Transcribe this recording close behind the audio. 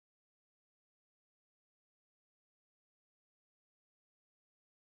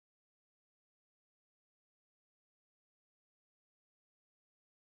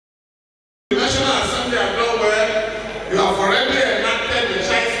The National Assembly have done well. You have already enacted the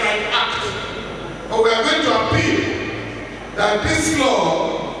Child Rights Act. But we are going to appeal that this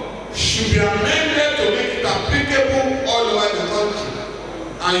law should be amended to make it applicable all over the country.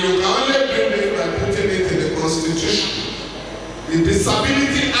 And you can only do this by putting it in the Constitution. The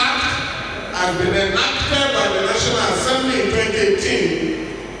Disability Act has been enacted by the National Assembly in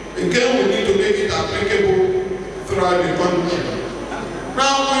 2018. Again, we need to make it applicable throughout the country.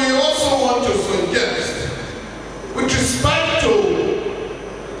 Now, we also want to suggest, with respect to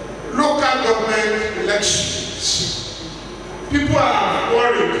local government elections, people are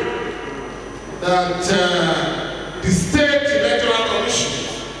worried that the state electoral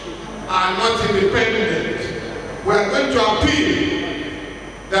commissions are not independent. We are going to appeal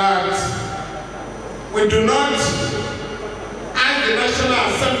that we do not ask the National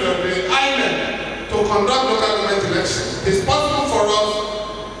Assembly of the INEC to conduct local government elections. It's possible for us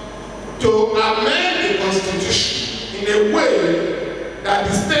to amend the Constitution in a way that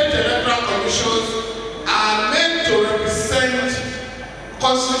the state electoral commissions are meant to represent,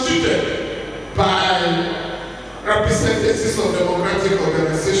 constituted by representatives of democratic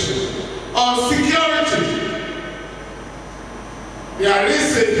organizations. On security, there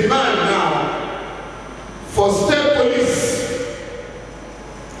is a demand now for state police.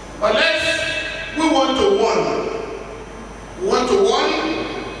 But we want to warn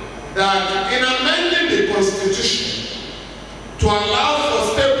that in amending the Constitution to allow for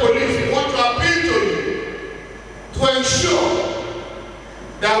state police, we want to appeal to you to ensure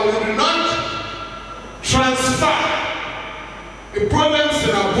that we do not transfer the problems in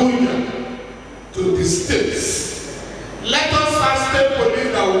Abuja to the states. Let us have state police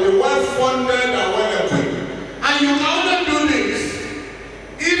that will be well funded and well equipped. And you can only do this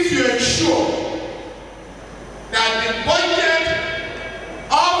if you ensure that the budget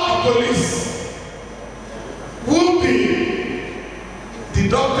of the police will be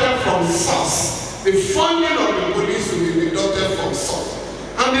deducted from source. The funding of the police will be deducted from source.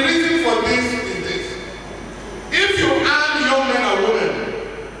 And the reason for this is this. If you arm young men and women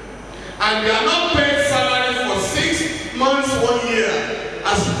and they are not paid salary for 6 months, 1 year,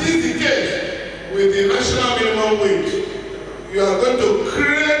 as it is the case with the national minimum wage, you are going to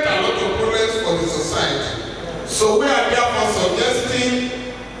create a lot of problems for the society. So we are therefore suggesting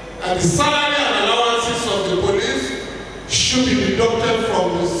that the salary and allowances of the police should be deducted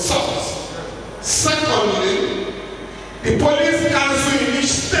from the source. Secondly, the police council in each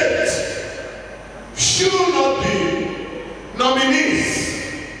state should not be nominees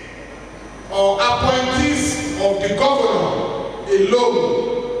or appointees of the governor alone.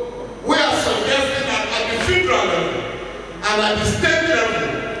 We are suggesting that at the federal level and at the state level,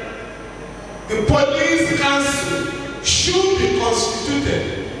 the police council should be constituted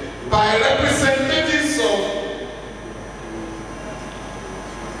by representatives of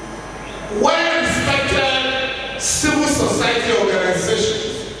well-respected civil society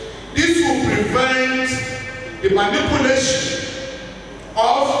organizations. This will prevent the manipulation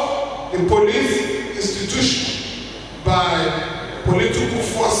of the police institution by political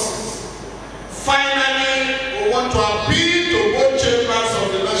forces. Finally, we want to appeal to both chambers of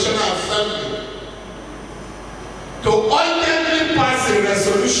the National Assembly to urgently pass a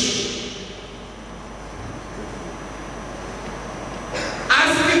resolution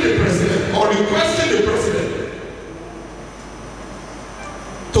asking the president or requesting the president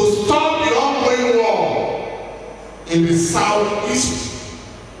to stop the ongoing war in the southeast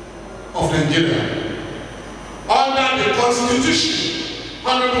of Nigeria. Under the Constitution,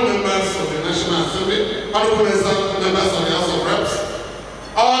 honorable members of the National Assembly, honorable members of the House of Reps,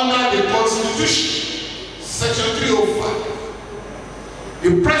 under the Constitution, Section 305, the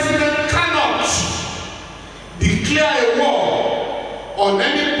president cannot declare a war on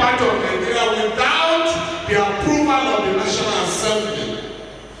any part of Nigeria without the approval of the National Assembly.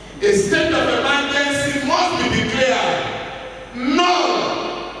 A state of emergency must be declared.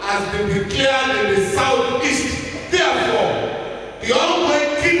 None has been declared in the southeast. Therefore, the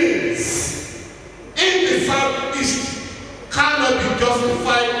ongoing killings in the southeast cannot be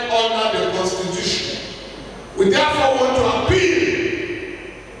justified under the Constitution. We therefore want to appeal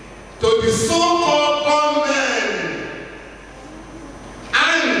to the so-called gunmen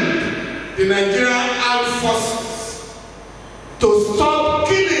and the Nigerian Armed Forces to stop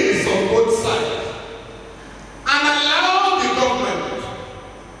killings on both sides and allow the government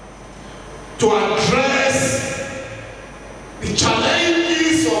to address the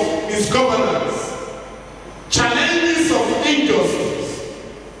challenges of misgovernance, challenges of injustice,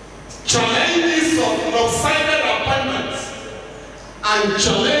 challenges of lopsided appointments, and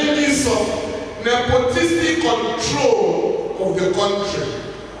challenges of the country.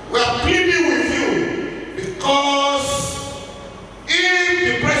 We are pleading with you because if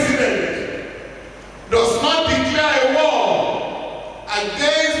the president does not declare a war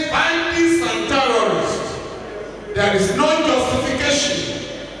against bandits and terrorists, there is no justification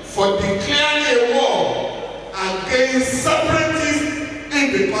for declaring a war against separatists in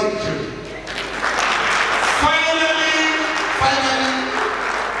the country. Finally,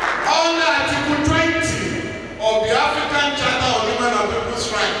 under Article 20 of the African Charter on Human and People's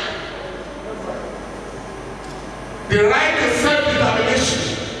Rights, the right to self-determination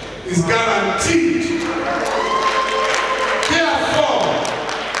is guaranteed. Therefore,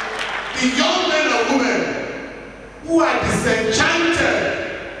 the young men and women who are disenchanted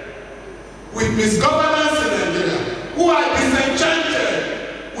with misgovernance in Nigeria, who are disenchanted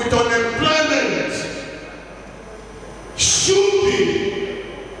with unemployment, should be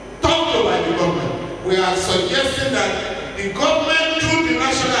talked to by the government. We are suggesting that the government, through the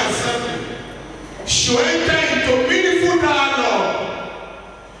National Assembly, should enter into meaningful dialogue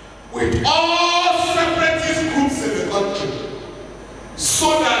with all separatist groups in the country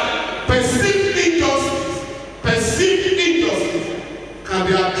so that perceived injustice can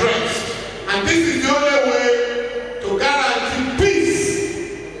be addressed. And this is the only way to guarantee peace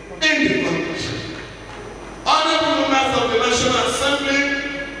in the country. Honorable members of the National Assembly,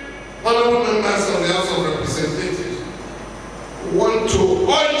 honorable members of the House of Representatives, we want to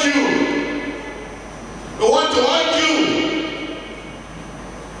urge you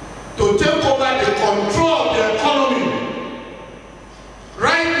to take over the control of the economy.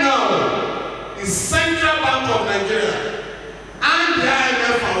 Right now, the Central Bank of Nigeria and the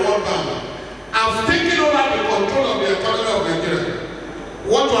IMF and World Bank have taken over the control of the economy of Nigeria. We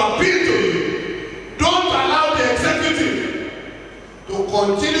want to appeal to you. Don't allow the executive to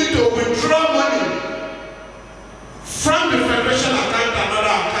continue